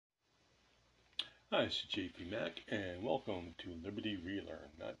Hi, this is JP Mac, and welcome to Liberty Relearn,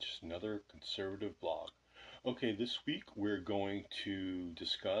 not just another conservative blog. Okay, this week we're going to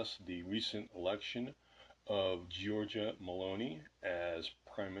discuss the recent election of Giorgia Meloni as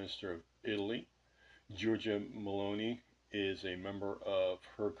Prime Minister of Italy. Giorgia Meloni is a member of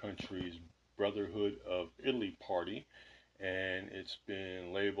her country's Brotherhood of Italy party, and it's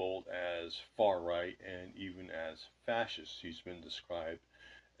been labeled as far right and even as fascist. She's been described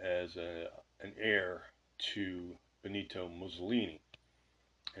as an heir to Benito Mussolini.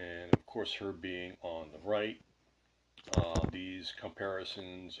 And of course, her being on the right, these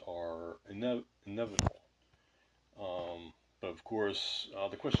comparisons are inevitable. But of course,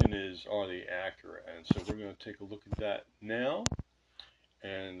 the question is, are they accurate? And so we're going to take a look at that now.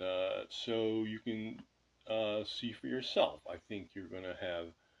 And so you can see for yourself. I think you're going to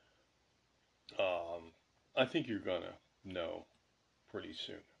know pretty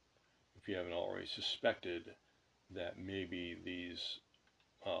soon if you haven't already suspected that maybe these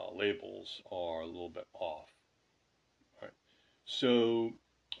labels are a little bit off. All right. So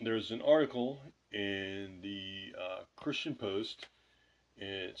there's an article in the Christian Post.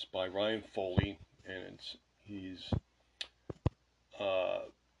 It's by Ryan Foley, and uh,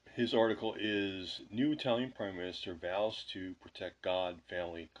 his article is New Italian Prime Minister vows to protect God,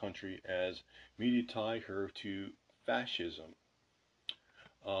 family, country as media tie her to fascism.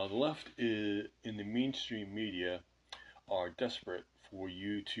 The left in the mainstream media are desperate for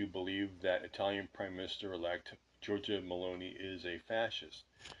you to believe that Italian Prime Minister-elect Giorgia Meloni is a fascist.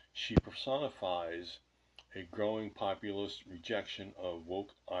 She personifies a growing populist rejection of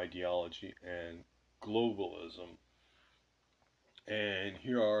woke ideology and globalism. And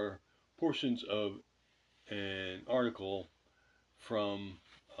here are portions of an article from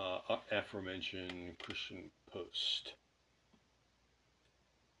aforementioned Christian Post.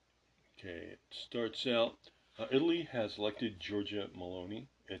 Okay, it starts out. Italy has elected Giorgia Meloni,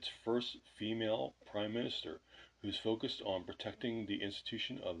 its first female prime minister, who's focused on protecting the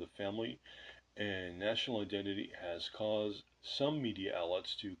institution of the family and national identity, has caused some media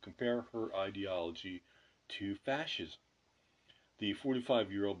outlets to compare her ideology to fascism. The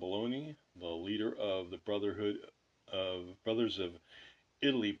 45-year-old Meloni, the leader of the Brothers of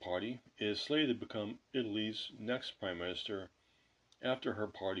Italy party, is slated to become Italy's next prime minister after her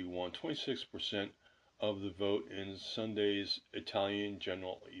party won 26% of the vote in Sunday's Italian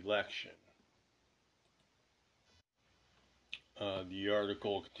general election. The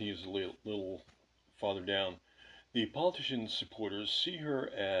article continues a little farther down. The politician's supporters see her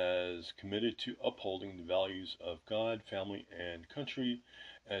as committed to upholding the values of God, family, and country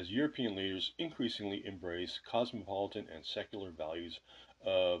as European leaders increasingly embrace cosmopolitan and secular values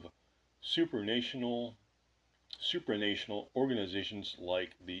of supranational organizations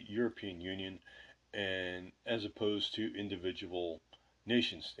like the European Union and as opposed to individual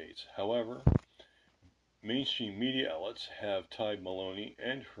nation states. However, mainstream media outlets have tied Meloni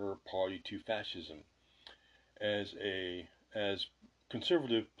and her party to fascism. As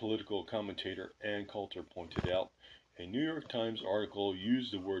conservative political commentator Ann Coulter pointed out, a New York Times article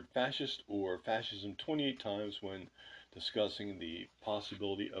used the word fascist or fascism 28 times when discussing the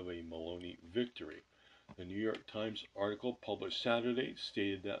possibility of a Meloni victory. The New York Times article published Saturday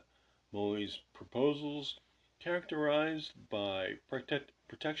stated that Meloni's proposals, characterized by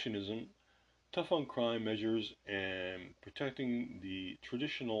protectionism, tough on crime measures, and protecting the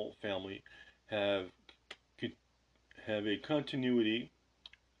traditional family, have have a continuity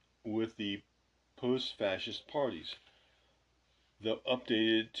with the post-fascist parties, though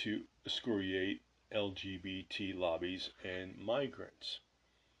updated to excoriate LGBT lobbies and migrants.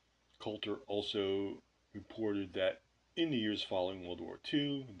 Coulter also reported that in the years following World War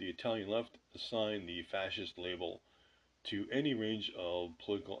II, the Italian left assigned the fascist label to any range of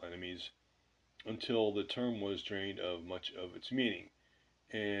political enemies until the term was drained of much of its meaning.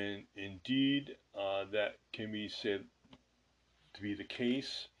 And indeed, that can be said to be the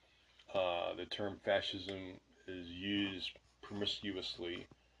case. The term fascism is used promiscuously,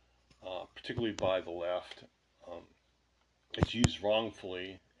 particularly by the left. Um, it's used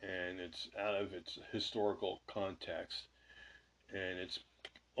wrongfully, and it's out of its historical context, and it's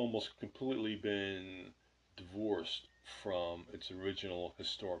almost completely been divorced from its original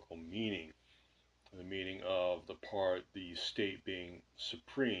historical meaning, the meaning of the state being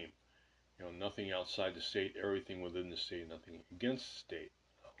supreme. Nothing outside the state, everything within the state, nothing against the state.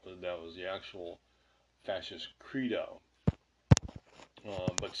 That was the actual fascist credo.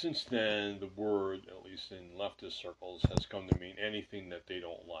 But since then, the word, at least in leftist circles, has come to mean anything that they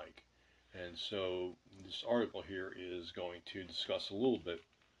don't like. And so this article here is going to discuss a little bit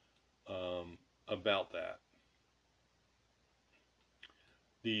about that.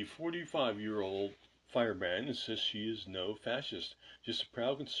 The 45-year-old firebrand insists she is no fascist, just a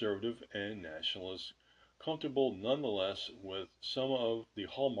proud conservative and nationalist, comfortable nonetheless with some of the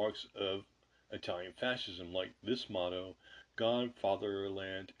hallmarks of Italian fascism, like this motto: God,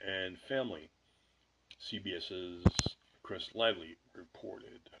 Fatherland, and Family. CBS's Chris Lively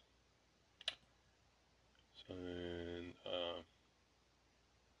reported. And a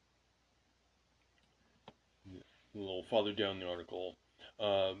little farther down the article,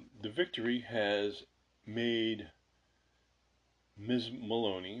 the victory has made Ms.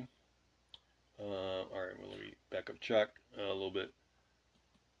 Maloney. All right, well, let me back up track a little bit.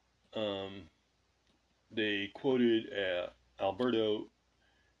 They quoted Alberto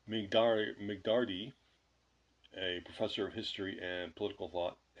Migdardi, a professor of history and political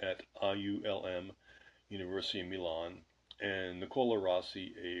thought at IULM, University of Milan, and Nicola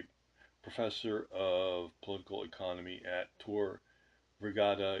Rossi, a professor of political economy at Tor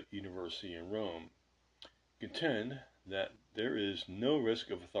Vergata University in Rome, contend that there is no risk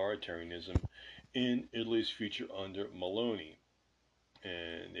of authoritarianism in Italy's future under Meloni.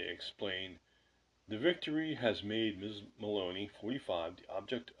 And they explain, the victory has made Ms. Meloni, 45, the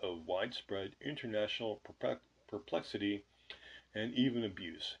object of widespread international perplexity and even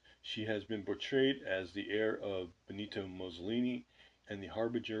abuse. She has been portrayed as the heir of Benito Mussolini and the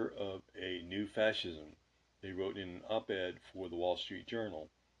harbinger of a new fascism, they wrote in an op-ed for the Wall Street Journal.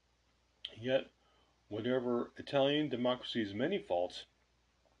 Yet, whatever Italian democracy's many faults,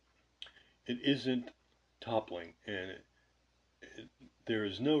 it isn't toppling, and there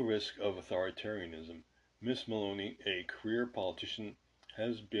is no risk of authoritarianism. Miss Meloni, a career politician,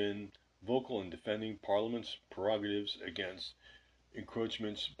 has been vocal in defending Parliament's prerogatives against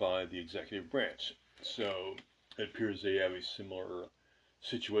encroachments by the executive branch. So it appears they have a similar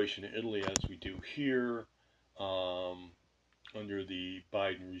situation in Italy as we do here, under the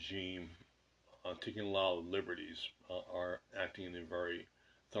Biden regime, taking a lot of liberties, are acting in a very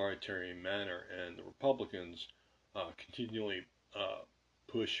authoritarian manner, and the Republicans continually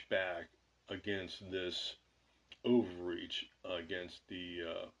push back against this overreach against the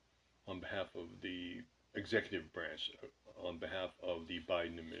on behalf of the executive branch, on behalf of the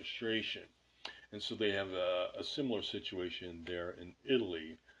Biden administration. And so they have a similar situation there in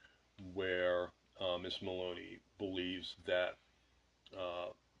Italy, where Ms. Meloni believes that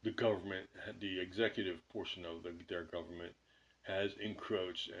the government, the executive portion of their government, has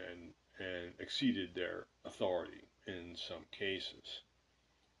encroached and exceeded their authority in some cases.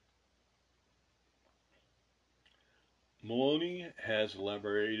 Meloni has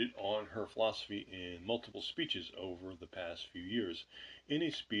elaborated on her philosophy in multiple speeches over the past few years. In a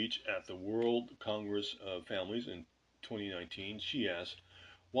speech at the World Congress of Families in 2019, she asked,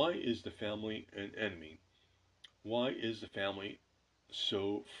 "Why is the family an enemy? Why is the family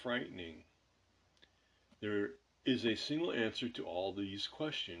so frightening?" There is a single answer to all these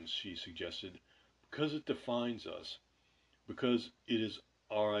questions, she suggested, because it defines us, because it is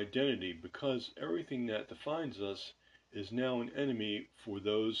our identity, because everything that defines us is now an enemy for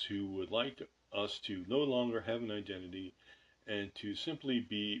those who would like us to no longer have an identity and to simply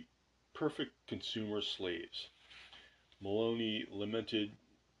be perfect consumer slaves. Meloni lamented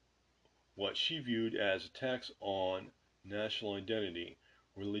what she viewed as attacks on national identity,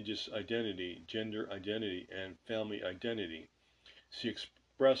 religious identity, gender identity, and family identity. She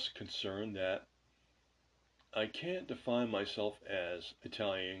expressed concern that I can't define myself as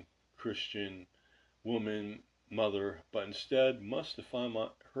Italian, Christian, woman, mother, but instead must define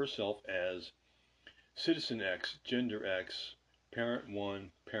herself as citizen X, gender X, parent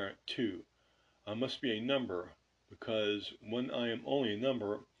 1, parent 2. I must be a number, because when I am only a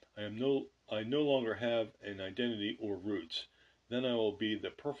number, I no longer have an identity or roots. Then I will be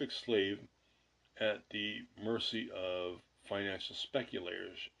the perfect slave at the mercy of financial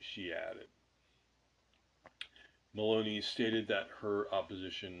speculators, she added. Meloni stated that her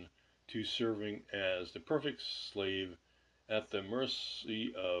opposition to serving as the perfect slave at the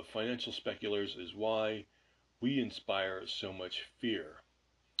mercy of financial speculators is why we inspire so much fear.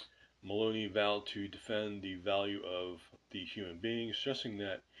 Meloni vowed to defend the value of the human being, stressing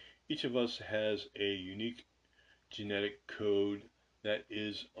that each of us has a unique genetic code that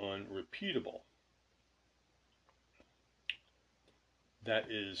is unrepeatable. That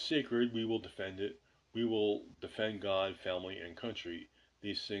is sacred. We will defend it. We will defend God, family, and country,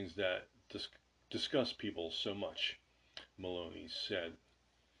 these things that disgust people so much, Meloni said.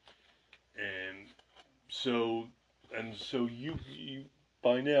 And so you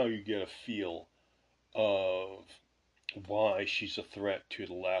by now you get a feel of why she's a threat to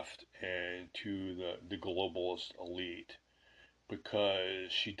the left and to the globalist elite,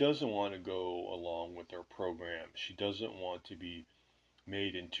 because she doesn't want to go along with their program. She doesn't want to be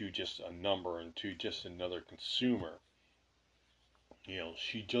made into just a number, into just another consumer.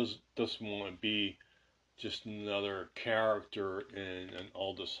 She just doesn't want to be just another character in an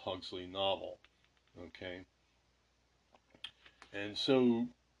Aldous Huxley novel. Okay? And so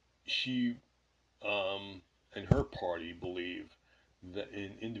she and her party believe that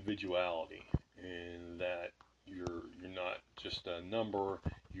in individuality, and that you're not just a number,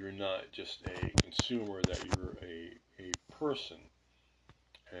 you're not just a consumer, that you're a person.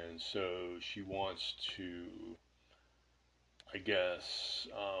 And so she wants to, I guess,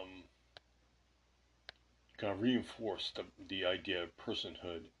 kind of reinforce the idea of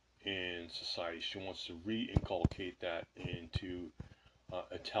personhood in society. She wants to re-inculcate that into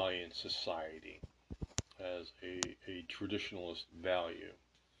Italian society as a traditionalist value.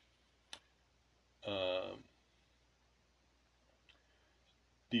 Um,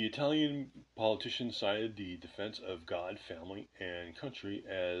 the Italian politician cited the defense of God, family, and country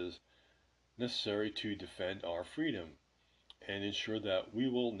as necessary to defend our freedom and ensure that we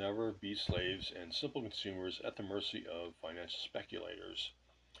will never be slaves and simple consumers at the mercy of financial speculators.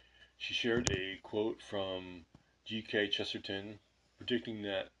 She shared a quote from G.K. Chesterton predicting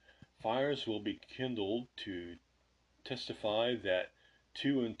that fires will be kindled to testify that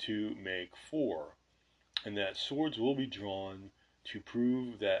two and two make four, and that swords will be drawn to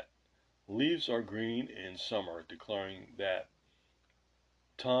prove that leaves are green in summer, declaring that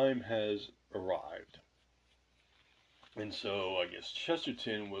time has arrived. And so I guess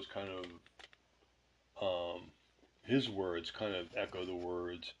Chesterton was kind of, his words kind of echo the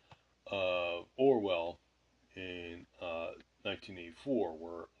words of Orwell in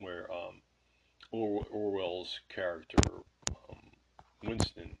 1984, where Orwell's character, um,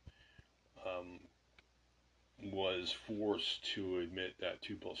 Winston, um, was forced to admit that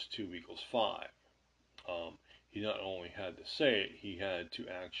 2 plus 2 equals 5. Um, he not only had to say it, he had to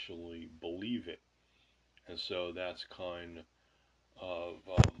actually believe it. And so that's kind of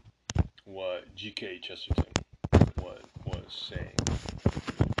what G.K. Chesterton was saying.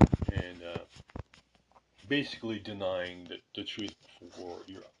 And basically denying the truth before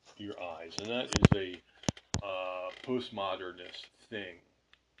your eyes. And that is a postmodernist thing,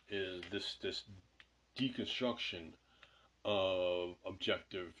 is this deconstruction of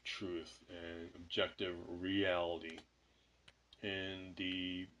objective truth and objective reality. In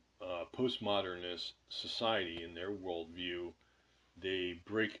the postmodernist society, in their worldview, they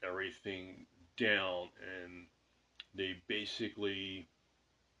break everything down, and they basically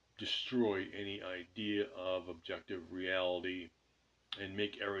destroy any idea of objective reality and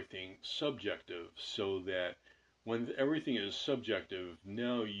make everything subjective, so that when everything is subjective,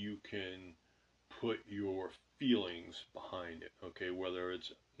 now you can put your feelings behind it. Okay, whether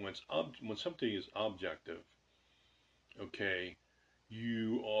it's when something is objective, okay,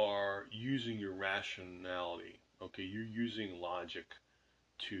 you are using your rationality. Okay, you're using logic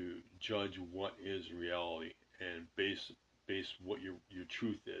to judge what is reality and base what your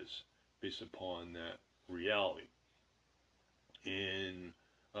truth is based upon that reality. In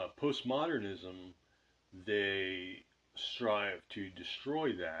postmodernism, they strive to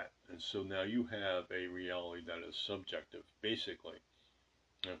destroy that, and so now you have a reality that is subjective, basically.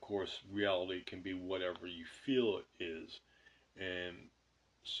 And of course, reality can be whatever you feel it is, and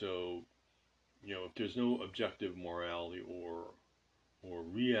so if there's no objective morality or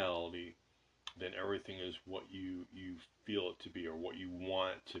reality, then everything is what you feel it to be or what you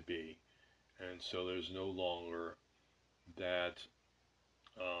want it to be, and so there's no longer that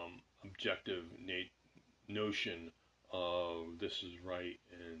objective notion of this is right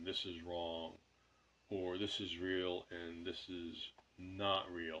and this is wrong, or this is real and this is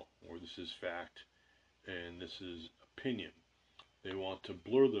not real, or this is fact and this is opinion. They want to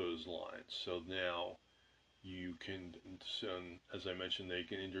blur those lines. So now you can, as I mentioned, they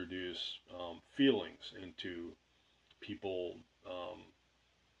can introduce feelings into people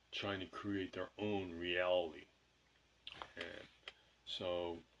trying to create their own reality. And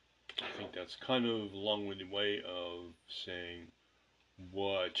so I think that's kind of a long-winded way of saying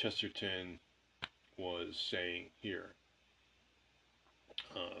what Chesterton was saying here.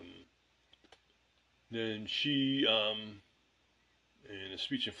 Um, then she, in a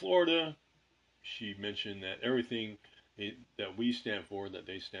speech in Florida, she mentioned that everything that we stand for, that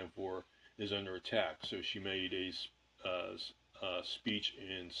they stand for, is under attack. So she made a speech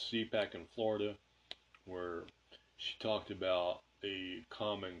in CPAC in Florida where she talked about the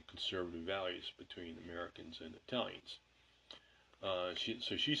common conservative values between Americans and Italians.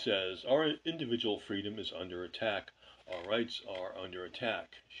 So she says, our individual freedom is under attack. Our rights are under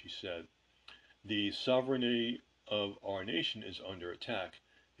attack, she said. The sovereignty of our nation is under attack.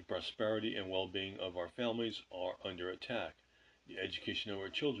 The prosperity and well-being of our families are under attack. The education of our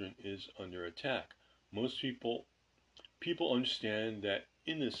children is under attack. Most people understand that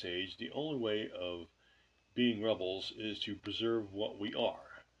in this age, the only way of being rebels is to preserve what we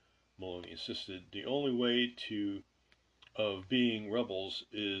are. Maloney insisted the only way of being rebels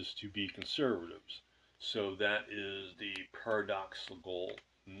is to be conservatives. So that is the paradoxical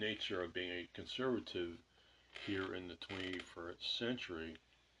nature of being a conservative here in the 21st century,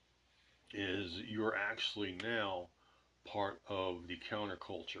 is you're actually now part of the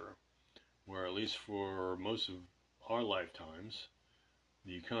counterculture, where at least for most of our lifetimes,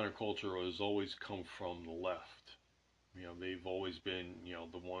 the counterculture has always come from the left. They've always been,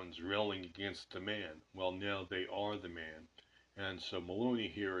 the ones railing against the man. Well, now they are the man. And so Maloney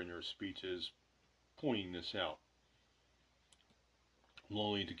here in her speech is pointing this out.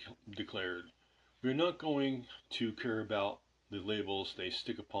 Maloney declared, "We are not going to care about the labels they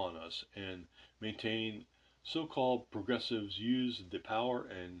stick upon us and maintain so-called progressives use the power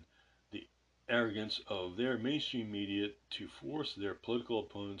and the arrogance of their mainstream media to force their political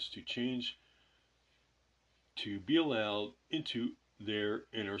opponents to change, to be allowed into their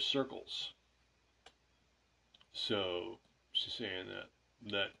inner circles." So she's saying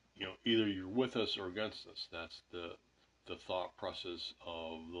that either you're with us or against us. That's the thought process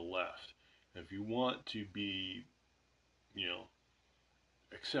of the left. And if you want to be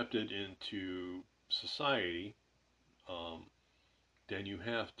accepted into society, then you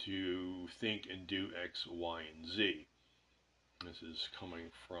have to think and do X, Y, and Z. This is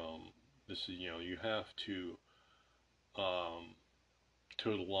coming from you have to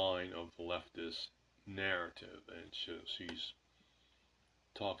toe the line of the leftist narrative, and so she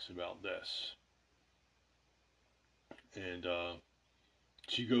talks about this, and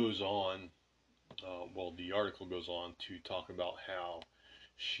she goes on. The article goes on to talk about how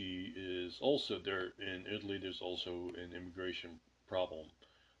she is also there in Italy. There's also an immigration problem,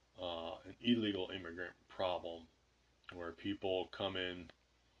 an illegal immigrant problem, where people come in,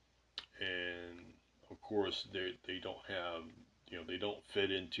 and of course they don't have they don't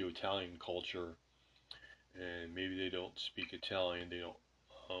fit into Italian culture, and maybe they don't speak Italian. They don't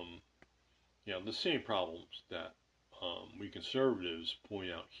the same problems that we conservatives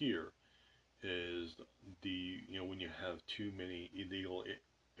point out here is when you have too many illegal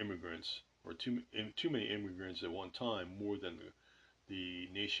immigrants, or too many immigrants at one time, more than the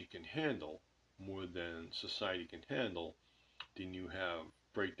nation can handle, more than society can handle, then you have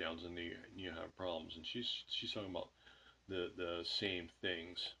breakdowns and you have problems. And she's talking about the same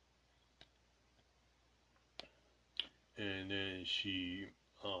things. And then she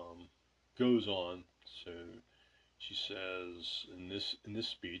goes on. So she says in this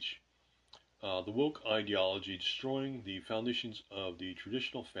speech, the woke ideology destroying the foundations of the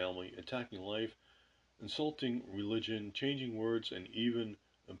traditional family, attacking life, insulting religion, changing words, and even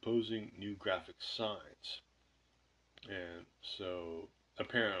imposing new graphic signs. And so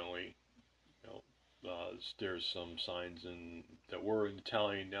apparently, there's some signs that were in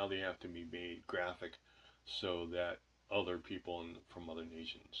Italian. Now they have to be made graphic so that other people from other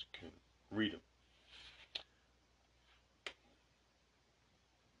nations can read them.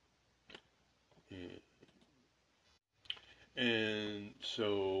 And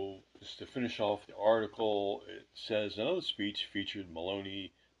so, just to finish off the article, it says another speech featured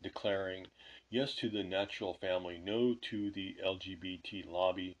Maloney declaring yes to the natural family, no to the LGBT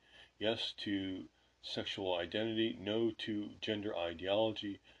lobby, yes to sexual identity, no to gender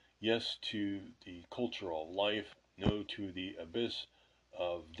ideology, yes to the culture of life, no to the abyss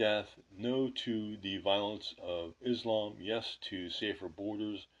of death, no to the violence of Islam, yes to safer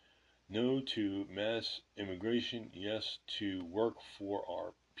borders, no to mass immigration, yes to work for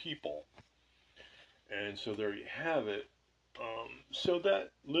our people. And so there you have it. So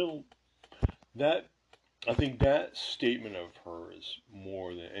I think that statement of hers,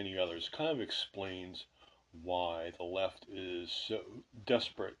 more than any others, kind of explains why the left is so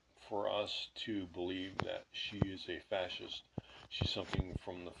desperate for us to believe that she is a fascist. She's something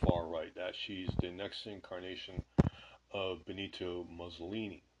from the far right, that she's the next incarnation of Benito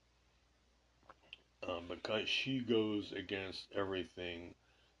Mussolini. Because she goes against everything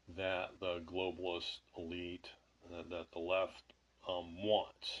that the globalist elite, that the left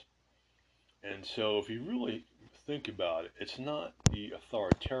wants. And so if you really think about it, it's not the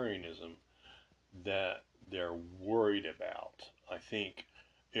authoritarianism that they're worried about. I think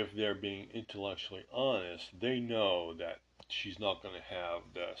if they're being intellectually honest, they know that she's not going to have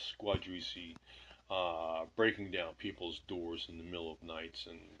the squadrisi breaking down people's doors in the middle of nights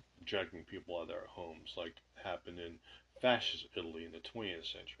and dragging people out of their homes like happened in fascist Italy in the 20th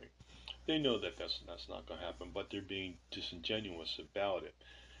century. They know that that's not going to happen, but they're being disingenuous about it,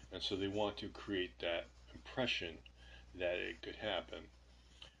 and so they want to create that impression that it could happen.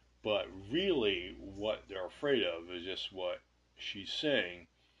 But really, what they're afraid of is just what she's saying.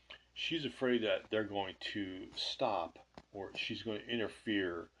 She's afraid that they're going to stop, or she's going to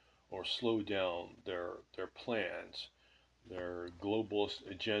interfere or slow down their plans, their globalist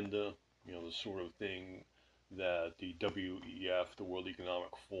agenda, the sort of thing that the WEF, the World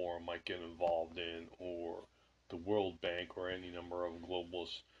Economic Forum, might get involved in, or the World Bank, or any number of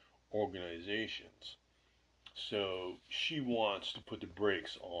globalist organizations. So she wants to put the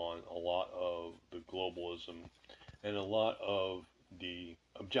brakes on a lot of the globalism and a lot of the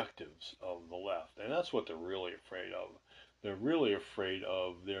objectives of the left, and that's what they're really afraid of. They're really afraid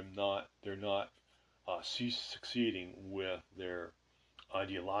of they're not succeeding with their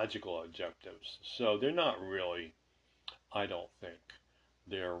ideological objectives. So they're not really, I don't think,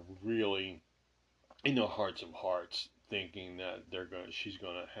 they're really in their hearts of hearts thinking that she's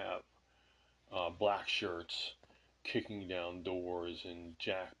gonna have black shirts kicking down doors and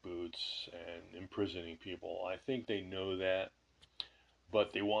jackboots and imprisoning people. I think they know that,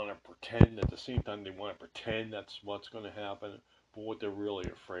 but they want to pretend at the same time. They want to pretend that's what's going to happen. But what they're really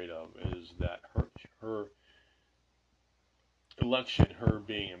afraid of is that her election, her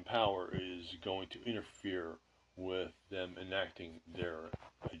being in power, is going to interfere with them enacting their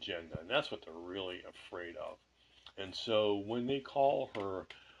agenda, and that's what they're really afraid of. And so when they call her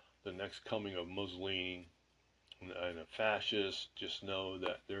the next coming of Mussolini and a fascist, just know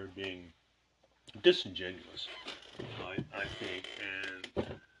that they're being disingenuous, I think, and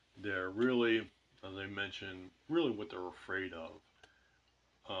they're really, as I mentioned, really what they're afraid of.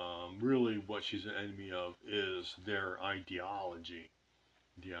 Really, what she's an enemy of is their ideology,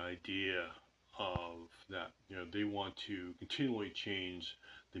 the idea of that, they want to continually change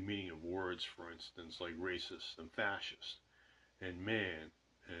the meaning of words, for instance, like racist and fascist, and man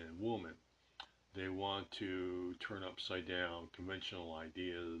and woman. They want to turn upside down conventional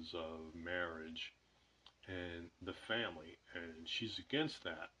ideas of marriage and the family, and she's against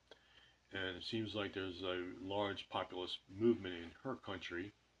that. And it seems like there's a large populist movement in her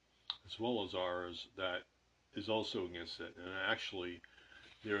country, as well as ours, that is also against it. And actually,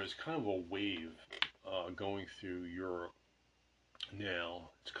 there is kind of a wave going through Europe now.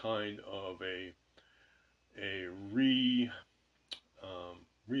 It's kind of a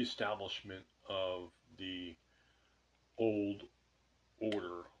reestablishment of the old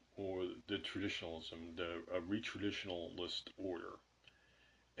order, or the traditionalism, the retraditionalist order.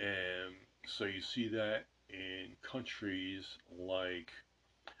 And so you see that in countries like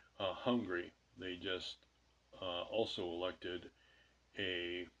Hungary. They just also elected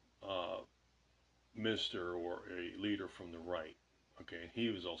a minister or a leader from the right. Okay, and he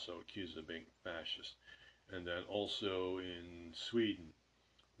was also accused of being fascist. And then also in Sweden,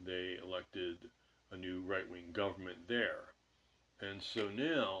 they elected a new right-wing government there. And so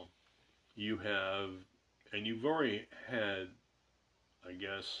now you have, and you've already had, I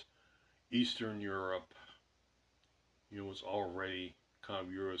guess, Eastern Europe, was already kind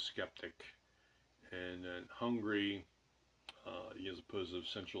of Eurosceptic, and then Hungary, as opposed to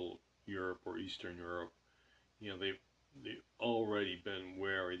Central Europe or Eastern Europe, they've already been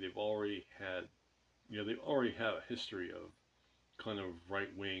wary. They've already had, they already have a history of kind of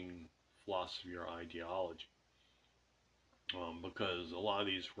right wing philosophy or ideology, because a lot of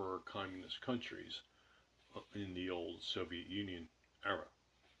these were communist countries in the old Soviet Union era.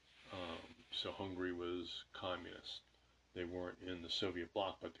 So Hungary was communist. They weren't in the Soviet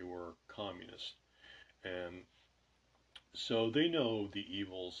bloc, but they were communist. And so they know the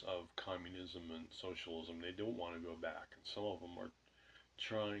evils of communism and socialism. They don't want to go back. And some of them are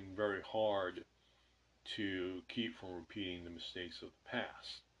trying very hard to keep from repeating the mistakes of the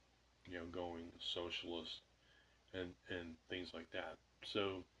past, going socialist and things like that.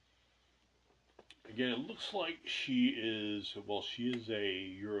 So again, it looks like she is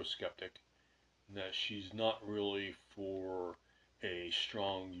a Eurosceptic, and that she's not really for a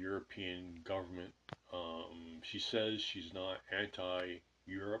strong European government. She says she's not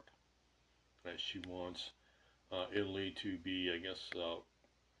anti-Europe, that she wants Italy to be, I guess,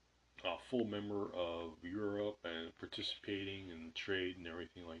 a full member of Europe and participating in trade and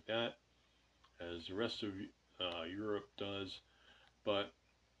everything like that, as the rest of Europe does. But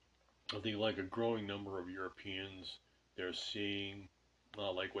I think like a growing number of Europeans, they're seeing,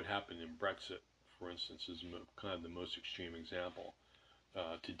 like what happened in Brexit, for instance, is kind of the most extreme example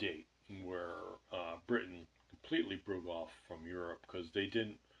to date, where Britain completely broke off from Europe because they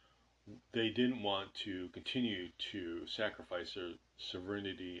didn't want to continue to sacrifice their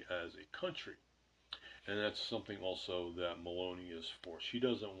sovereignty as a country. And that's something also that Meloni is for. She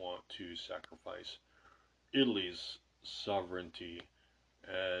doesn't want to sacrifice Italy's sovereignty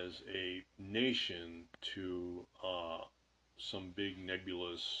as a nation to some big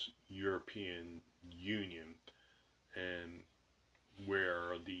nebulous European Union, and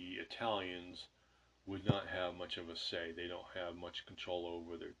where the Italians would not have much of a say. They don't have much control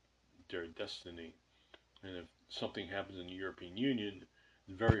over their destiny. And if something happens in the European Union,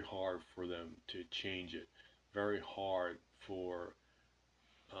 it's very hard for them to change it. Very hard for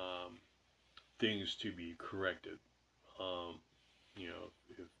um, things to be corrected. Um,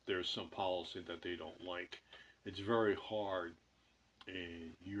 if there's some policy that they don't like, it's very hard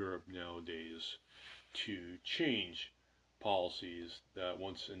in Europe nowadays to change policies that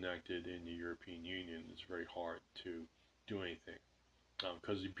once enacted in the European Union. It's very hard to do anything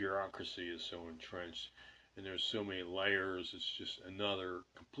because the bureaucracy is so entrenched and there's so many layers. It's just another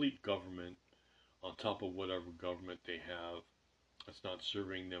complete government on top of whatever government they have that's not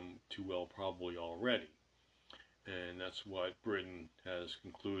serving them too well probably already. And that's what Britain has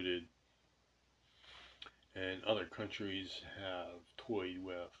concluded, and other countries have toyed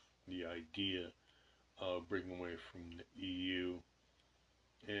with the idea of breaking away from the EU.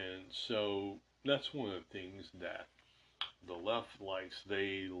 And so that's one of the things that the left likes.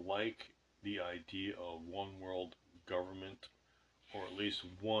 They like the idea of one world government, or at least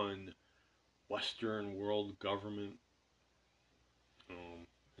one Western world government.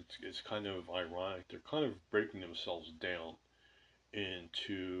 It's kind of ironic. They're kind of breaking themselves down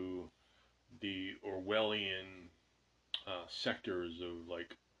into the Orwellian sectors of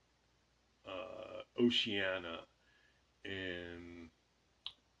like Oceania and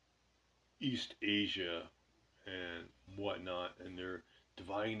East Asia and whatnot, and they're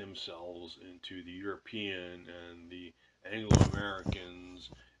dividing themselves into the European and the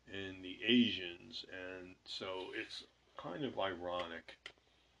Anglo-Americans and the Asians, and so it's kind of ironic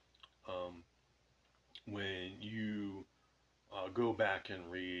um, when you go back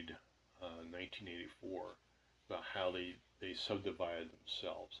and read 1984 about how they subdivided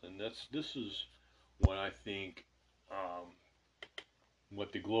themselves, and this is what I think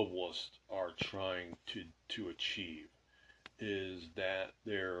what the globalists are trying to achieve is that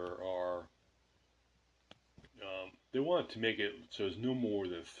there are they want to make it so there's no more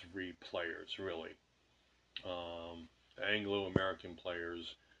than three players really. Anglo-American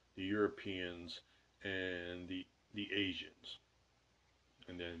players, the Europeans, and the Asians,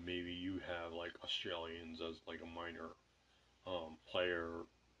 and then maybe you have like Australians as like a minor player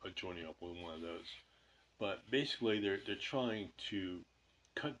joining up with one of those. But basically, they're trying to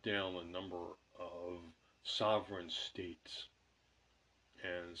cut down the number of sovereign states,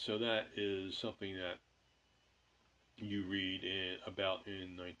 and so that is something that you read about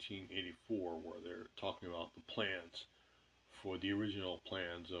in 1984, where they're talking about the plans for the original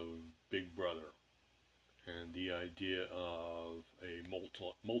plans of Big Brother and the idea of a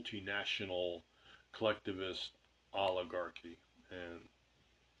multinational collectivist oligarchy. And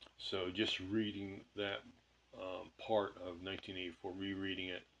so just reading that part of 1984, rereading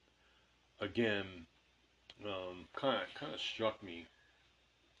it again, kind of struck me.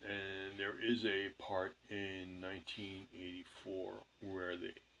 And there is a part in 1984 where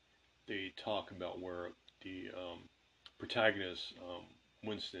they talk about where the protagonist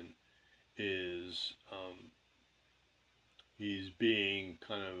Winston is he's being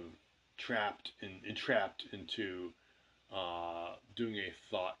kind of entrapped into doing a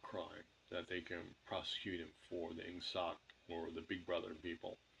thought crime that they can prosecute him for, the Ingsoc or the Big Brother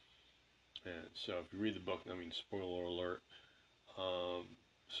people. And so if you read the book, I mean, spoiler alert,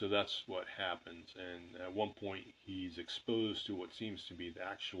 so that's what happens. And at one point, he's exposed to what seems to be the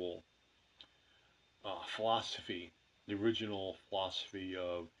actual philosophy, the original philosophy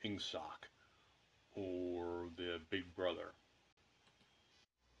of Ingsoc or the Big Brother.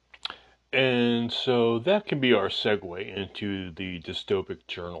 And so that can be our segue into the dystopic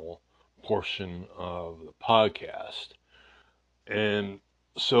journal portion of the podcast. And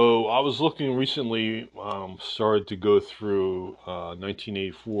so I was looking recently, started to go through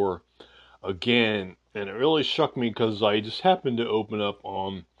 1984 again, and it really struck me because I just happened to open up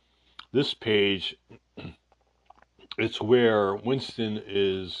on this page. It's where Winston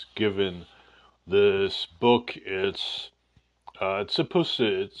is given this book. It's it's supposed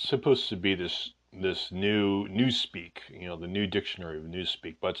to be this new newspeak, the new dictionary of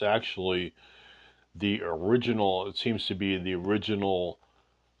newspeak, but it's actually the original. It seems to be the original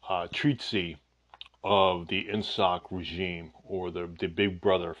treatise of the INSOC regime, or the Big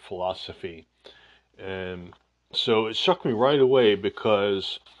Brother philosophy. And so it struck me right away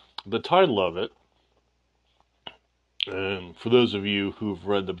because the title of it, and for those of you who've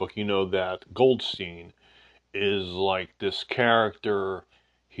read the book, you know that Goldstein is like this character.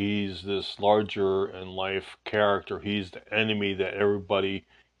 He's this larger in life character. He's the enemy that everybody,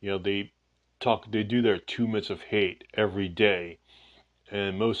 they do their 2 minutes of hate every day.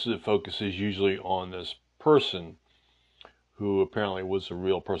 And most of the focus is usually on this person who apparently was a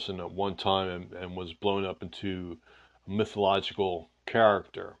real person at one time, and was blown up into a mythological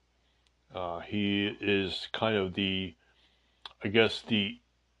character. He is kind of I guess, the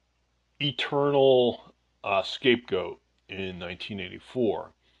eternal scapegoat in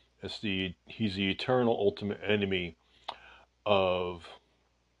 1984. He's the eternal ultimate enemy of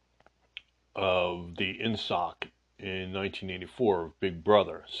the INSOC in 1984 of Big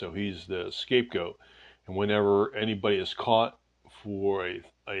Brother. So he's the scapegoat, and whenever anybody is caught for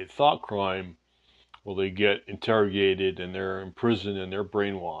a thought crime, well, they get interrogated and they're imprisoned and they're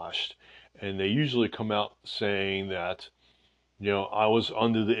brainwashed, and they usually come out saying that, I was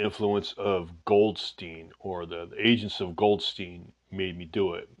under the influence of Goldstein, or the agents of Goldstein made me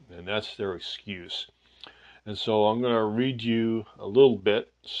do it. And that's their excuse. And so I'm going to read you a little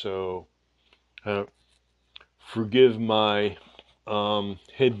bit. So forgive my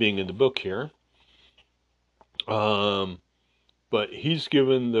head being in the book here. But he's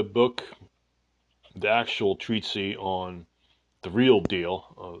given the book the actual treatise on the real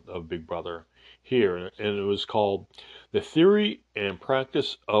deal of Big Brother here, and it was called The Theory and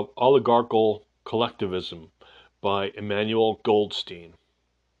Practice of Oligarchical Collectivism by Emmanuel Goldstein.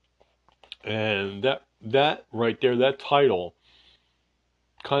 And that right there, that title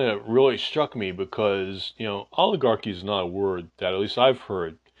kind of really struck me because, oligarchy is not a word that at least I've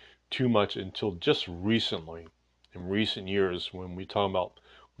heard too much until just recently, in recent years, when we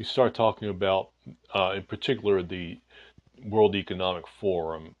start talking about, in particular, the World Economic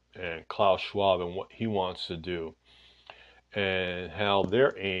Forum and Klaus Schwab and what he wants to do, and how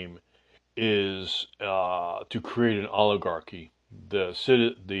their aim is to create an oligarchy, the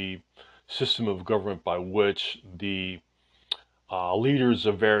system of government by which the leaders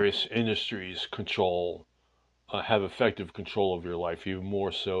of various industries have effective control of your life, even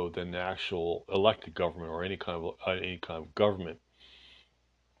more so than the actual elected government or any kind of government.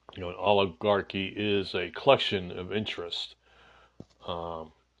 An oligarchy is a collection of interest.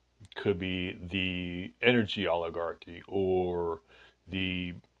 Could be the energy oligarchy, or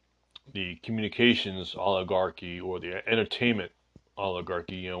the communications oligarchy, or the entertainment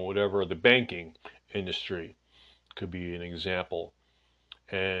oligarchy, whatever, the banking industry could be an example.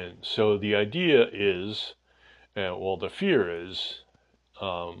 And so the idea is, the fear is,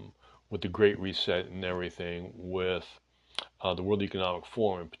 with the Great Reset and everything, with the World Economic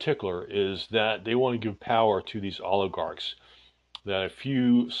Forum in particular, is that they want to give power to these oligarchs, that a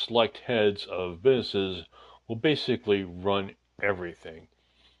few select heads of businesses will basically run everything.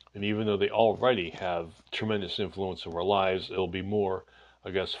 And even though they already have tremendous influence over our lives, it'll be more,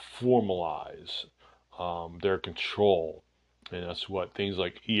 I guess, formalize their control. And that's what things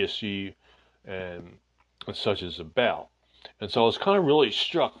like ESG and such is about. And so I was kind of really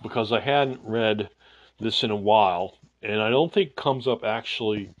struck because I hadn't read this in a while, and I don't think it comes up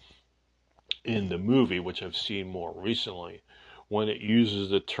actually in the movie, which I've seen more recently, when it uses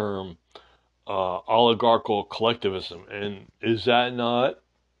the term oligarchical collectivism. And is that not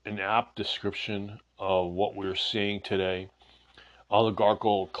an apt description of what we're seeing today?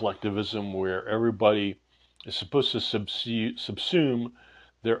 Oligarchical collectivism, where everybody is supposed to subsume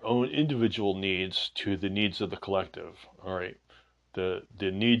their own individual needs to the needs of the collective. All right, the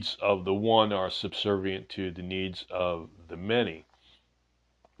needs of the one are subservient to the needs of the many.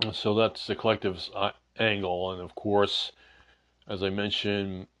 And so that's the collective's angle. And of course, as I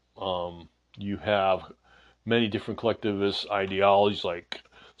mentioned, you have many different collectivist ideologies like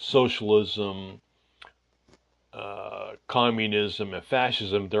socialism, communism, and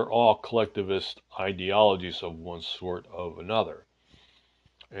fascism. They're all collectivist ideologies of one sort or another.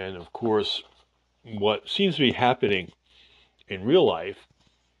 And of course, what seems to be happening in real life,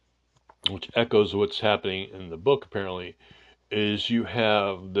 which echoes what's happening in the book apparently, is you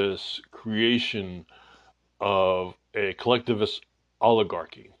have this creation of a collectivist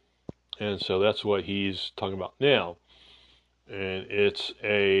oligarchy. And so that's what he's talking about now. And it's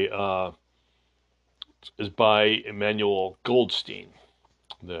is by Emmanuel Goldstein,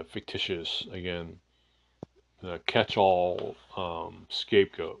 the fictitious, again, the catch-all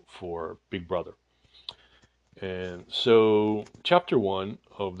scapegoat for Big Brother. And so, chapter 1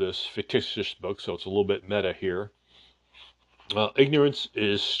 of this fictitious book, so it's a little bit meta here. Ignorance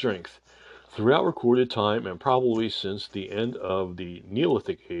is strength. Throughout recorded time, and probably since the end of the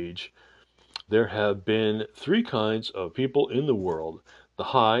Neolithic Age, there have been three kinds of people in the world: the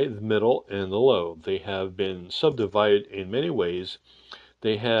high, the middle, and the low. They have been subdivided in many ways.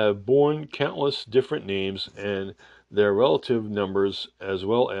 They have borne countless different names, and their relative numbers, as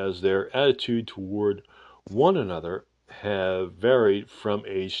well as their attitude toward one another, have varied from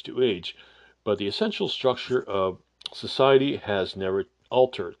age to age. But the essential structure of society has never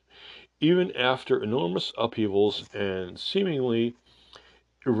altered. Even after enormous upheavals and seemingly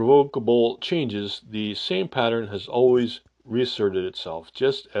irrevocable changes, the same pattern has always reasserted itself,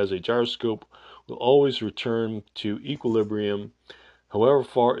 just as a gyroscope will always return to equilibrium, however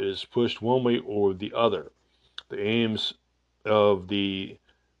far it is pushed one way or the other. The aims of the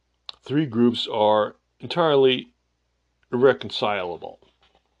three groups are entirely irreconcilable.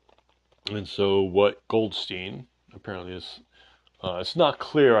 And so what Goldstein apparently is, it's not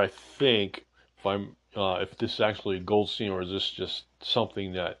clear, I think, if this is actually Goldstein or is this just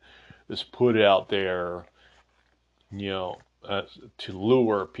something that is put out there, to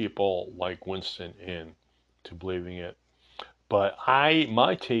lure people like Winston in to believing it. But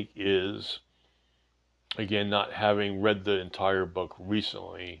my take is, again, not having read the entire book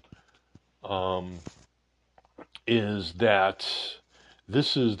recently, is that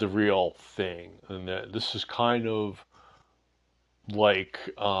this is the real thing, and that this is kind of like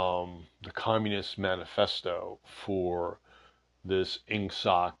the Communist Manifesto for this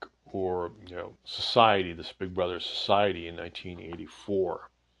INGSOC, or society, this Big Brother society in 1984.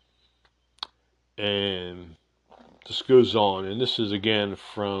 And this goes on, and this is again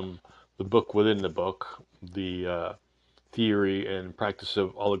from the book within the book, the Theory and Practice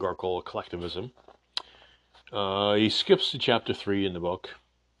of Oligarchical Collectivism. He skips to chapter 3 in the book,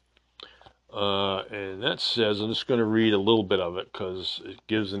 and that says, I'm just going to read a little bit of it because it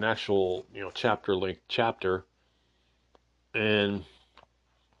gives an actual chapter-length chapter, and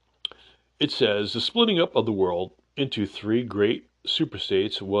it says, the splitting up of the world into three great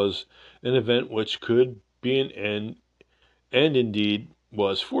superstates was an event which could be an end, and indeed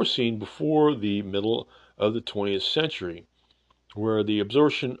was foreseen before the middle of the 20th century, where the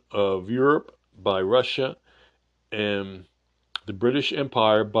absorption of Europe by Russia and the British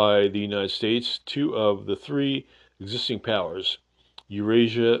Empire by the United States, two of the three existing powers,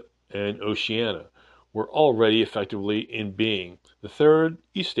 Eurasia and Oceania, were already effectively in being. The third,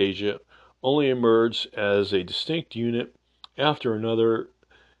 Eastasia, only emerged as a distinct unit after another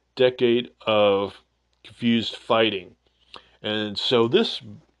decade of confused fighting. And so this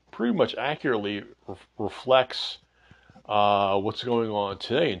pretty much accurately reflects what's going on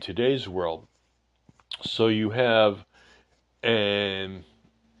today in today's world. So you have an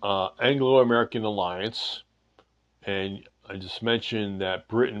Anglo-American alliance, and I just mentioned that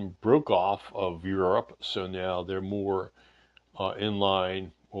Britain broke off of Europe, so now they're more in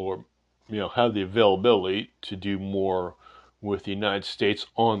line, or have the availability to do more with the United States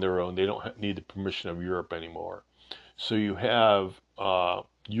on their own. They don't need the permission of Europe anymore. So you have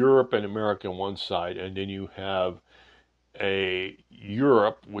Europe and America on one side, and then you have a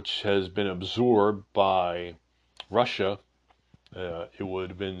Europe which has been absorbed by Russia. It would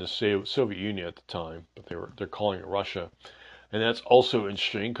have been the Soviet Union at the time, but they're calling it Russia, and that's also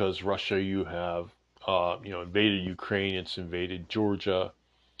interesting because Russia, you have invaded Ukraine, it's invaded Georgia.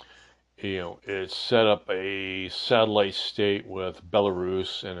 It's set up a satellite state with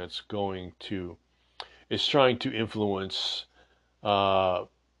Belarus, and it's trying to influence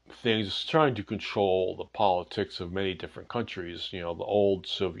things. It's trying to control the politics of many different countries. The old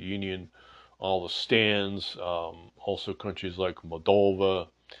Soviet Union, all the stands, also countries like Moldova,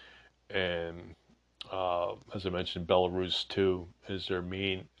 and as I mentioned, Belarus too is their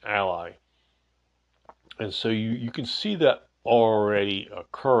main ally. And so you can see that already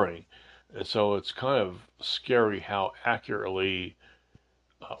occurring. And so it's kind of scary how accurately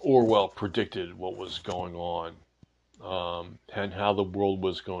Orwell predicted what was going on, and how the world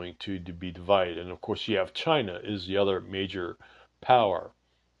was going to be divided. And of course, you have China is the other major power.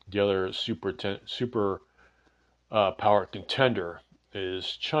 The other super power contender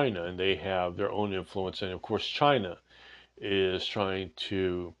is China, and they have their own influence. And of course, China is trying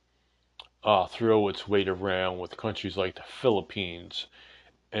to throw its weight around with countries like the Philippines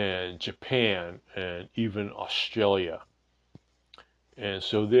and Japan and even Australia. And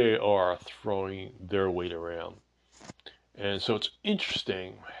so they are throwing their weight around. And so it's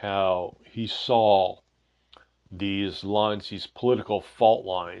interesting how he saw these lines, these political fault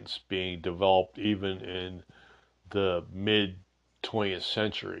lines being developed even in the mid 20th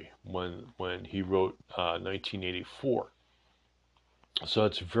century when he wrote 1984. So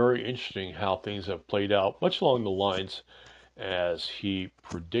it's very interesting how things have played out, much along the lines as he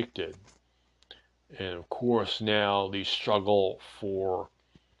predicted. And of course, now the struggle for,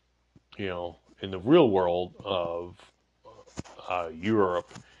 in the real world of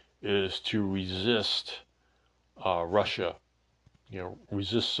Europe is to resist Russia,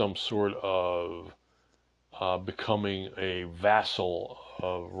 resist some sort of becoming a vassal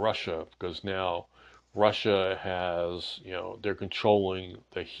of Russia, because now Russia has, they're controlling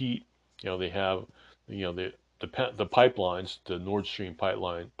the heat. They have, the pipelines, the Nord Stream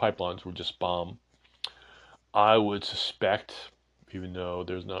pipelines were just bombed. I would suspect, even though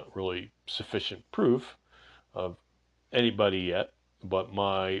there's not really sufficient proof of anybody yet, but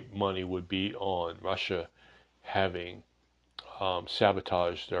my money would be on Russia having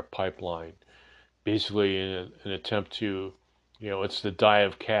sabotaged their pipeline, basically in an attempt to, it's the die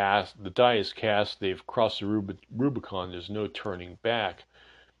of cast. The die is cast. They've crossed the Rubicon. There's no turning back.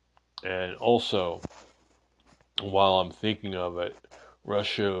 And also, while I'm thinking of it,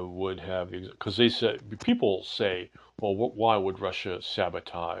 Russia would have, because people say, well, why would Russia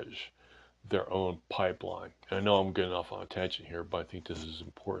sabotage their own pipeline? And I know I'm getting off on a tangent here, but I think this is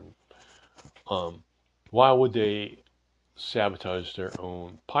important. Why would they sabotage their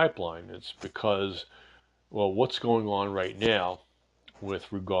own pipeline? It's because, well, what's going on right now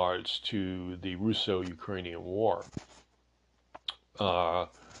with regards to the Russo-Ukrainian war?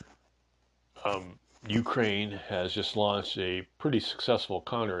 Ukraine has just launched a pretty successful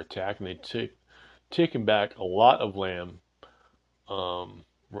counterattack, and they've taken back a lot of land.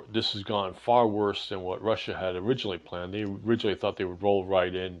 This has gone far worse than what Russia had originally planned. They originally thought they would roll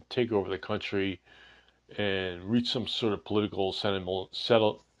right in, take over the country, and reach some sort of political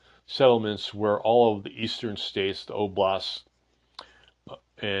settlements where all of the eastern states, the oblasts,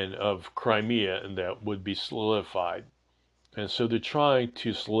 and of Crimea, and that would be solidified. And so they're trying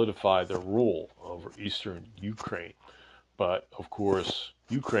to solidify their rule over eastern Ukraine. But of course,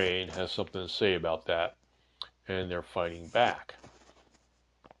 Ukraine has something to say about that, and they're fighting back.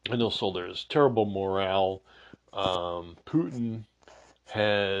 And also there's terrible morale. Putin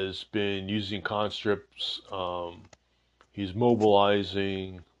has been using conscripts. He's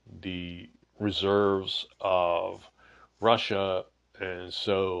mobilizing the reserves of Russia, and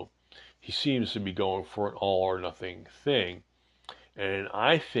so he seems to be going for an all or nothing thing. And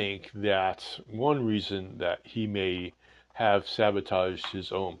I think that one reason that he may have sabotaged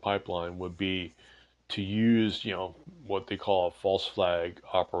his own pipeline would be to use, what they call a false flag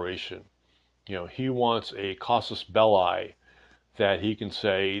operation. He wants a casus belli that he can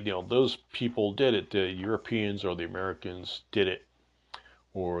say, those people did it, the Europeans or the Americans did it,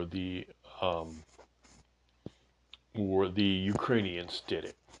 or the Ukrainians did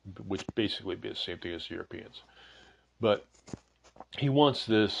it, which basically be the same thing as the Europeans. But he wants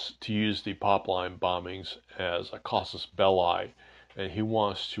this to use the pipeline bombings as a casus belli, and he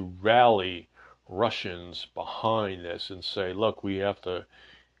wants to rally Russians behind this and say, look, we have to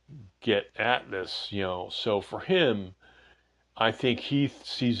get at this, So for him, I think he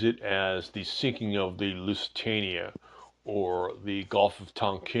sees it as the sinking of the Lusitania or the Gulf of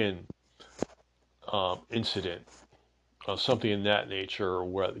Tonkin incident, something in that nature,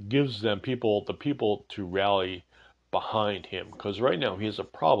 where it gives them the people to rally behind him. Because right now he has a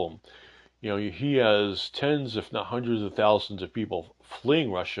problem. He has tens, if not hundreds of thousands of people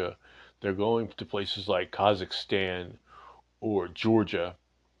fleeing Russia. They're going to places like Kazakhstan or Georgia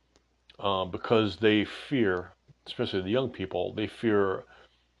because they fear, especially the young people, they fear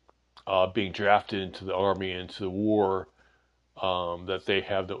being drafted into the army, into the war that they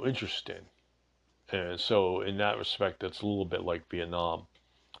have no interest in. And so in that respect, that's a little bit like Vietnam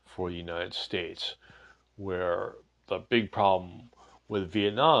for the United States, where the big problem with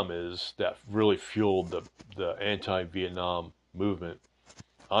Vietnam is that really fueled the anti-Vietnam movement,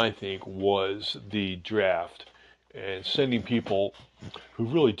 I think, was the draft and sending people who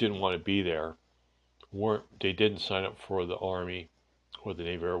really didn't want to be there. They didn't sign up for the Army or the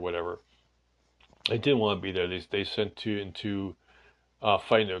Navy or whatever. They didn't want to be there. They sent into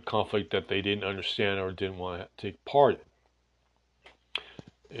fighting a conflict that they didn't understand or didn't want to take part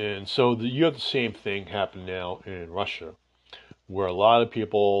in. And so you have the same thing happen now in Russia, where a lot of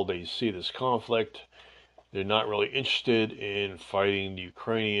people, they see this conflict, they're not really interested in fighting the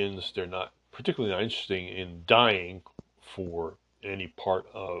Ukrainians, they're not particularly not interested in dying for any part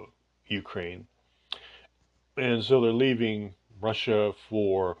of Ukraine. And so they're leaving Russia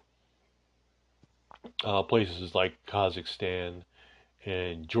for places like Kazakhstan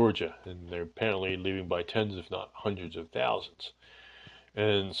and Georgia, and they're apparently leaving by tens, if not hundreds of thousands.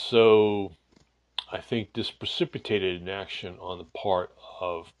 And so I think this precipitated an action on the part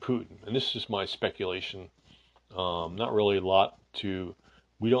of Putin. And this is my speculation. Not really a lot to,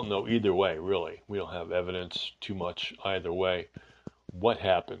 we don't know either way, really. We don't have evidence too much either way what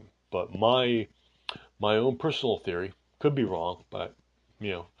happened. But my own personal theory, could be wrong, but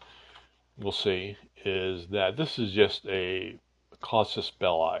you know, we'll see, is that this is just a casus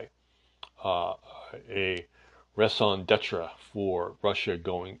belli, uh, a raison d'etre for Russia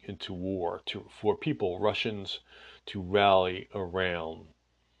going into war, for Russians to rally around,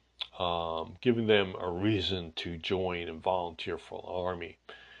 giving them a reason to join and volunteer for the army.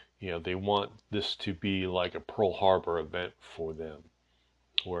 They want this to be like a Pearl Harbor event for them,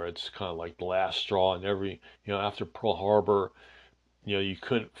 where it's kind of like the last straw. And after Pearl Harbor, you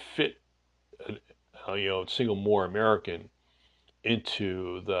couldn't fit a single more American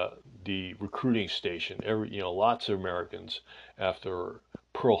into the recruiting station. Lots of Americans after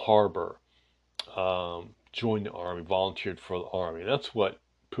Pearl Harbor joined the army, volunteered for the army. And that's what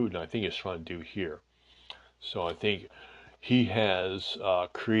Putin, I think, is trying to do here. So I think he has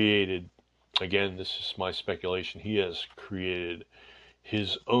created, again, this is my speculation, he has created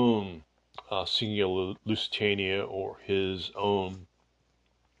his own Singular Lusitania, or his own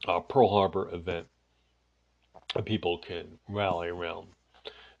Pearl Harbor event that people can rally around.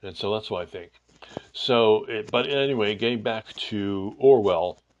 And so that's what I think. So, but anyway, getting back to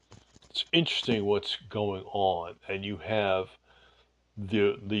Orwell, it's interesting what's going on. And you have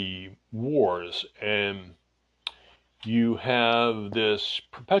the wars, and you have this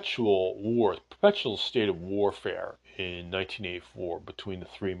perpetual state of warfare in 1984 between the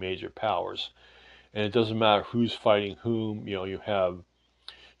three major powers. And it doesn't matter who's fighting whom. You have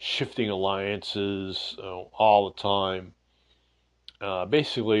shifting alliances all the time.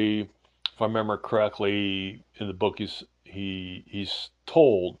 Basically, if I remember correctly, in the book, he's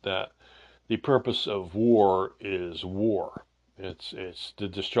told that the purpose of war is war. It's the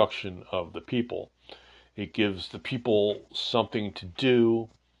destruction of the people. It gives the people something to do.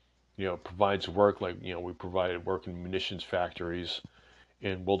 Provides work, like we provided work in munitions factories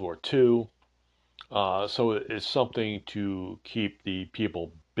in World War II. So it's something to keep the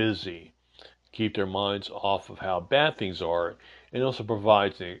people busy, keep their minds off of how bad things are, and also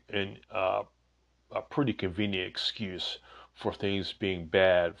provides a pretty convenient excuse for things being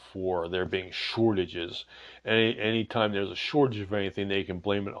bad, for there being shortages. Anytime there's a shortage of anything, they can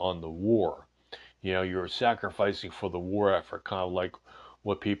blame it on the war. You're sacrificing for the war effort, kind of like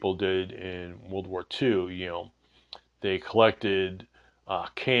what people did in World War II. They collected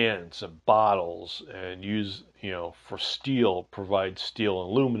cans and bottles and used, for steel, provide steel and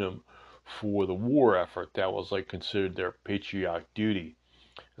aluminum for the war effort. That was like considered their patriotic duty.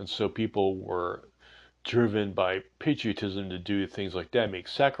 And so people were driven by patriotism to do things like that, make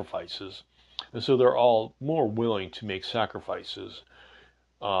sacrifices. And so they're all more willing to make sacrifices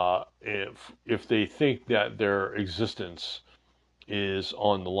if they think that their existence is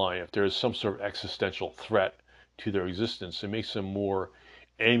on the line. If there is some sort of existential threat to their existence, it makes them more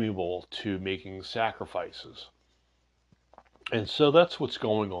amiable to making sacrifices. And so that's what's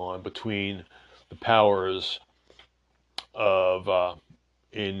going on between the powers of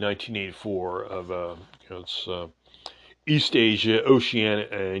in 1984 of it's East Asia, Oceania,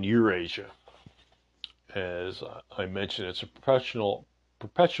 and Eurasia. As I mentioned, it's a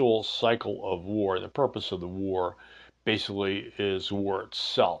perpetual cycle of war. The purpose of the war basically is war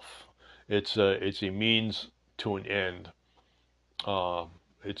itself. It's a means to an end.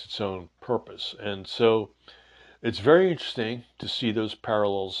 It's its own purpose. And so it's very interesting to see those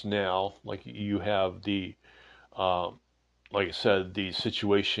parallels now. Like you have like I said, the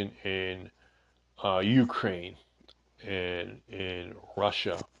situation in Ukraine and in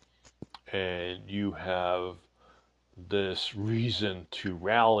Russia, and you have this reason to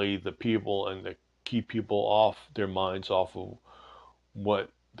rally the people and to keep people off their minds off of what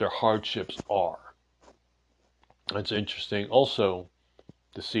their hardships are. It's interesting also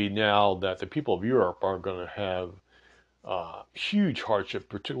to see now that the people of Europe are going to have huge hardship,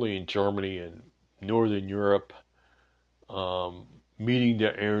 particularly in Germany and Northern Europe, meeting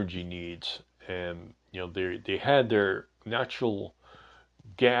their energy needs. And they had their natural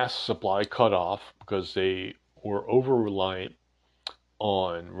gas supply cut off because they were over reliant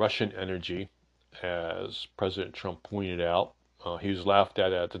on Russian energy, as President Trump pointed out. He was laughed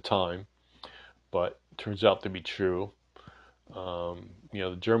at the time, but it turns out to be true.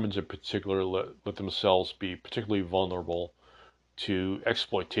 The Germans in particular let themselves be particularly vulnerable to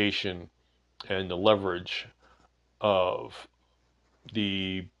exploitation and the leverage of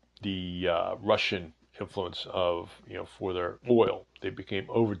the Russian influence of for their oil. They became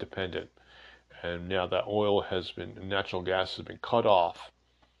over dependent, and now that natural gas has been cut off,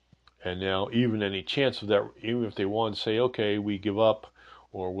 and now even any chance of that, even if they want to say, okay, we give up,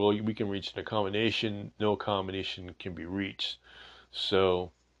 or we can reach an accommodation, no accommodation can be reached.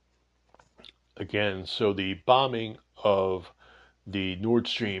 So again, the bombing of the Nord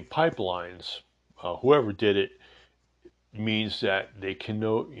Stream pipelines, whoever did it, means that they can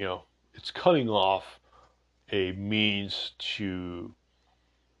it's cutting off a means to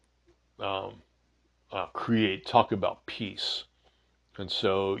um, talk about peace. And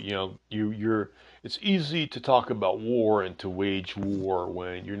so, it's easy to talk about war and to wage war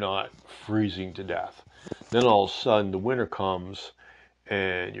when you're not freezing to death. Then all of a sudden the winter comes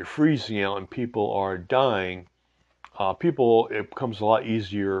and you're freezing out and people are dying. It becomes a lot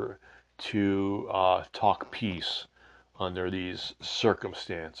easier to talk peace under these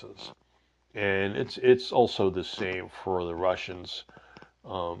circumstances. And it's also the same for the Russians.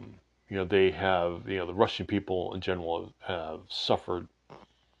 They have, the Russian people in general have suffered,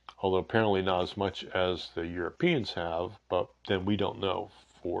 although apparently not as much as the Europeans have, but then we don't know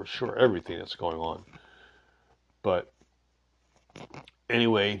for sure everything that's going on. But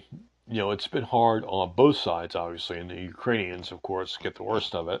anyway, it's been hard on both sides, obviously, and the Ukrainians, of course, get the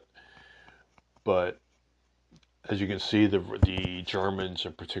worst of it. But as you can see, the Germans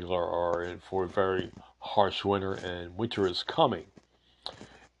in particular are in for a very harsh winter, and winter is coming.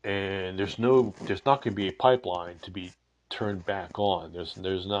 And there's not going to be a pipeline to be turned back on.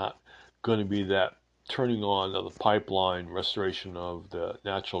 There's not going to be that turning on of the pipeline, restoration of the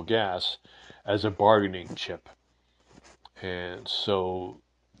natural gas as a bargaining chip. And so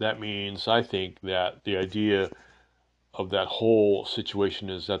that means, I think, that the idea of that whole situation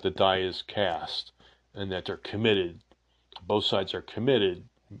is that the die is cast and that they're committed. Both sides are committed,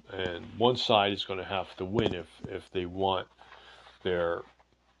 and one side is going to have to win if they want their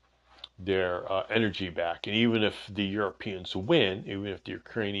energy back. And even if the Europeans win, even if the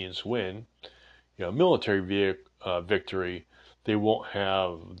Ukrainians win, military victory, they won't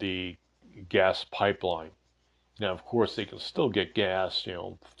have the gas pipeline. Now, of course, they can still get gas,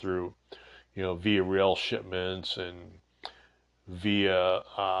 through, via rail shipments and via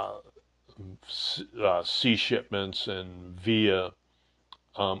sea shipments and via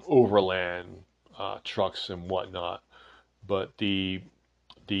overland trucks and whatnot. But the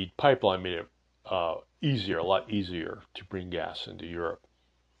pipeline made it a lot easier to bring gas into Europe.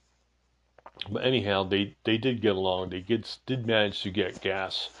 But anyhow, they did get along. They did manage to get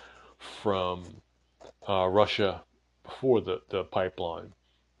gas from Russia before the pipeline,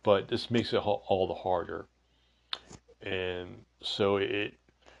 but this makes it all the harder. And so it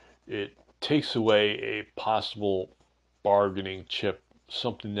takes away a possible bargaining chip,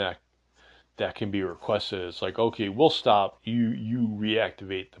 something that can be requested. It's like, okay, we'll stop, you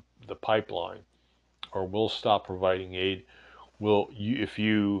reactivate the pipeline, or we'll stop providing aid. We'll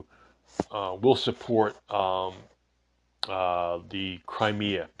support the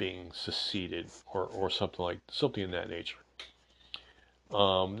Crimea being seceded, or something in that nature.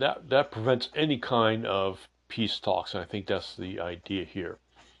 That prevents any kind of peace talks, and I think that's the idea here.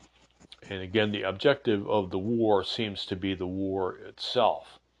 And again, the objective of the war seems to be the war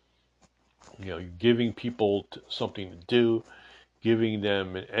itself. Giving people something to do, giving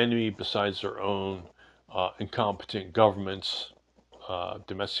them an enemy besides their own incompetent governments,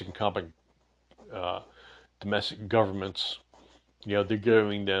 domestic governments. They're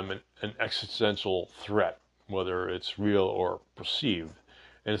giving them an existential threat, whether it's real or perceived.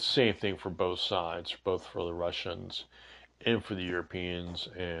 And it's the same thing for both sides, both for the Russians and for the Europeans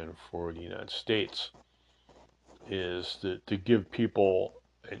and for the United States, is to give people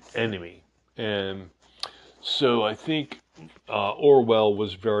an enemy. And so I think Orwell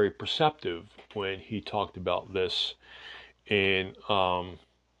was very perceptive when he talked about this in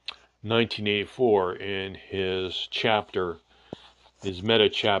 1984 in his meta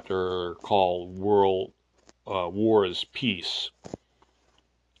chapter called War is Peace.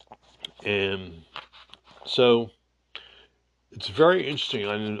 And so it's very interesting.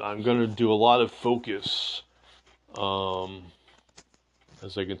 I'm going to do a lot of focus, as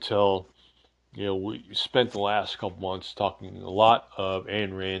I can tell. We spent the last couple months talking a lot of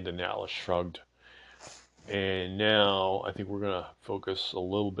Ayn Rand and Atlas Shrugged. And now I think we're going to focus a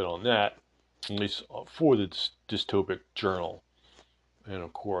little bit on that, at least for the dystopic journal. And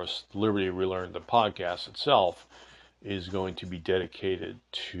of course, Liberty Relearned, the podcast itself, is going to be dedicated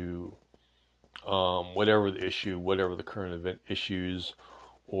to whatever the issue, whatever the current event issues,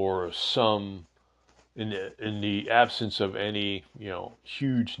 or some in the absence of any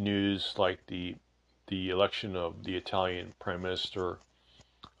huge news like the election of the Italian prime minister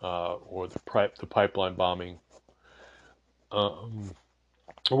or the pipeline bombing.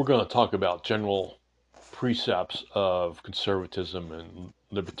 We're going to talk about general precepts of conservatism and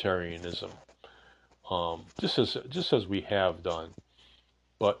libertarianism, just as we have done.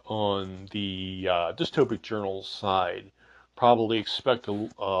 But on the dystopic journal side, probably expect a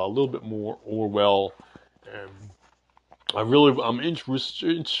little bit more Orwell. And I'm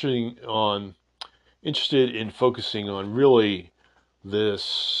interested in focusing on really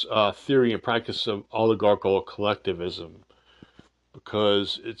this theory and practice of oligarchical collectivism,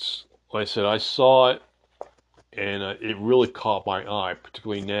 because it's, like I said, I saw it and it really caught my eye,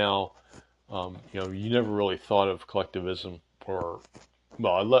 particularly now. You never really thought of collectivism, or,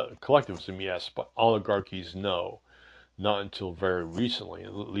 well, collectivism, yes, but oligarchies, no, not until very recently.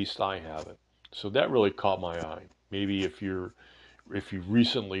 At least I haven't. So that really caught my eye. Maybe if you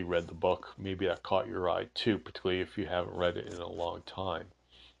recently read the book, maybe that caught your eye too, particularly if you haven't read it in a long time.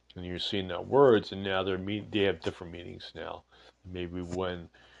 And you're seeing that words, and now they have different meanings now. Maybe when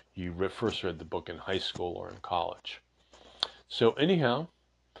you first read the book in high school or in college. So anyhow,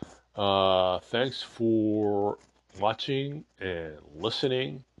 thanks for watching and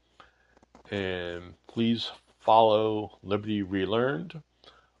listening, and please follow Liberty Relearned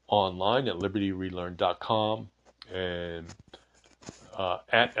online at libertyrelearned.com, and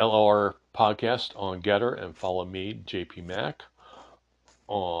at LR Podcast on Getter, and follow me, JP Mac,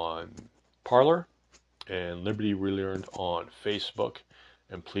 on Parler, and Liberty Relearned on Facebook.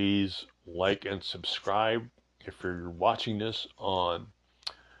 And please like and subscribe if you're watching this on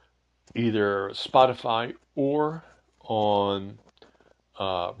either Spotify or on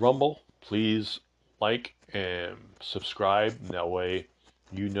Rumble. Please like and subscribe, and that way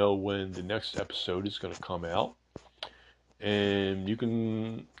you know when the next episode is going to come out, and you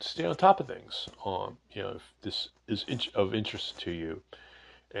can stay on top of things if this is of interest to you.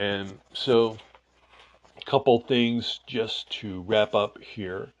 And so, a couple things just to wrap up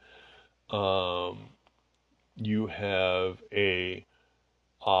here. You have a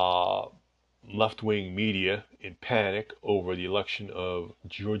left-wing media in panic over the election of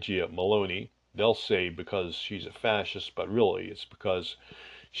Giorgia Meloni. They'll say because she's a fascist, but really it's because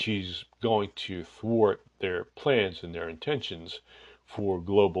she's going to thwart their plans and their intentions for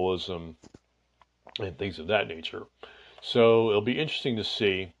globalism and things of that nature. So it'll be interesting to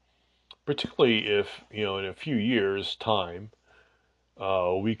see, particularly if, in a few years' time,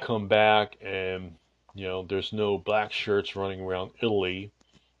 we come back and, there's no black shirts running around Italy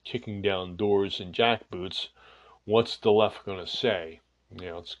kicking down doors in jackboots. What's the left going to say?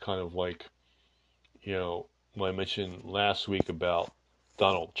 It's kind of like, when I mentioned last week about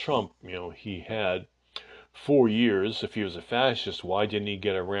Donald Trump, he had 4 years. If he was a fascist, why didn't he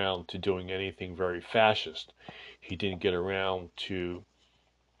get around to doing anything very fascist? He didn't get around to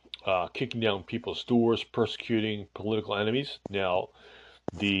kicking down people's doors, persecuting political enemies. Now,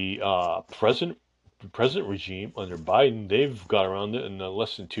 the present regime under Biden, they've got around it in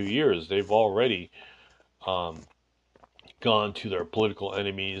less than 2 years. They've already gone to their political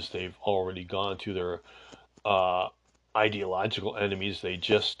enemies. They've already gone to their ideological enemies. They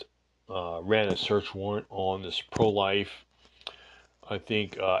just ran a search warrant on this pro-life, I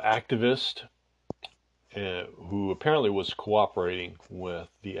think, activist who apparently was cooperating with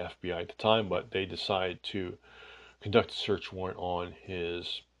the FBI at the time, but they decided to conduct a search warrant on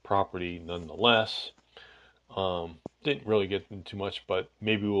his property nonetheless. Didn't really get into much, but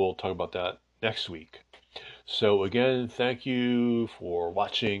maybe we'll talk about that next week. So again, thank you for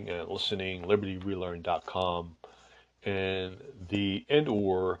watching and listening. LibertyRelearn.com and the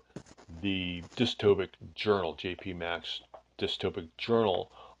Dystopic Journal, JP Mac's Dystopic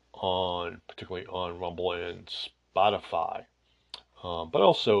Journal, particularly on Rumble and Spotify. But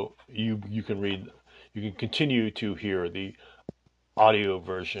also you can continue to hear the audio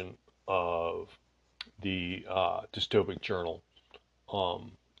version of the Dystopic Journal,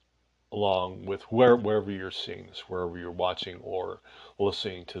 along with wherever you're seeing this, wherever you're watching or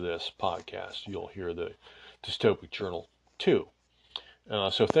listening to this podcast, you'll hear the Dystopic Journal too.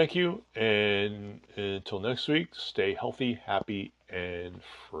 So thank you, and until next week, stay healthy, happy, and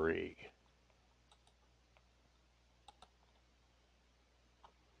free.